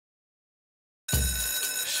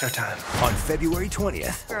Showtime. On February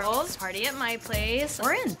 20th. Girls, party at my place.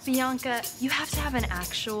 We're in. Bianca, you have to have an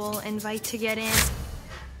actual invite to get in.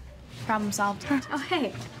 Problem solved. Oh,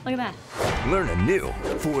 hey, look at that. Learn a new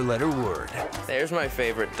 4-letter word. There's my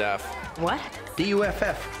favorite Duff. What?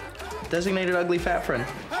 DUFF. Designated ugly fat friend.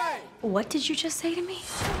 What did you just say to me?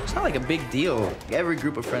 It's not like a big deal. Every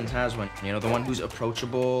group of friends has one. You know, the one who's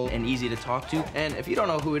approachable and easy to talk to. And if you don't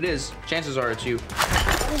know who it is, chances are it's you.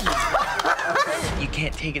 You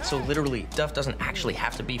can't take it so literally. Duff doesn't actually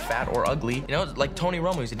have to be fat or ugly. You know, like Tony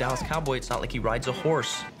Romo, he's a Dallas Cowboy. It's not like he rides a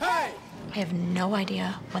horse. I have no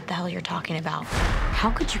idea what the hell you're talking about. How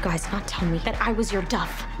could you guys not tell me that I was your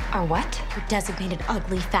Duff? Or what? Your designated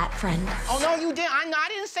ugly fat friend. Oh, no, you did. I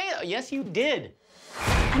didn't say that. Yes, you did.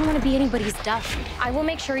 I don't want to be anybody's Duff. I will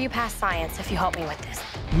make sure you pass science if you help me with this.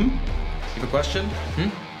 You have a question?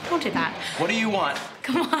 Don't do that. What do you want?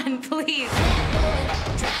 Come on, please.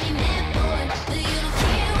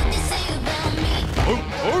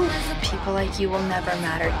 People like you will never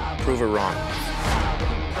matter. Prove her wrong.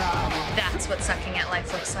 That's what sucking at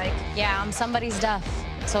life looks like. Yeah, I'm somebody's Duff.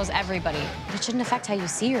 So is everybody. It shouldn't affect how you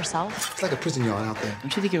see yourself. It's like a prison yard out there.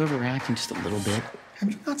 Don't you think you're overreacting just a little bit?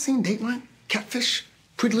 Have you not seen Dateline? Catfish?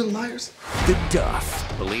 Pretty Little Liars? The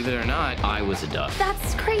Duff. Believe it or not, I was a Duff.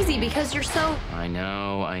 That's crazy because you're so... I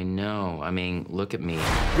know. I mean, look at me.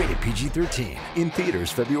 Rated PG-13. In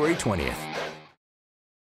theaters February 20th.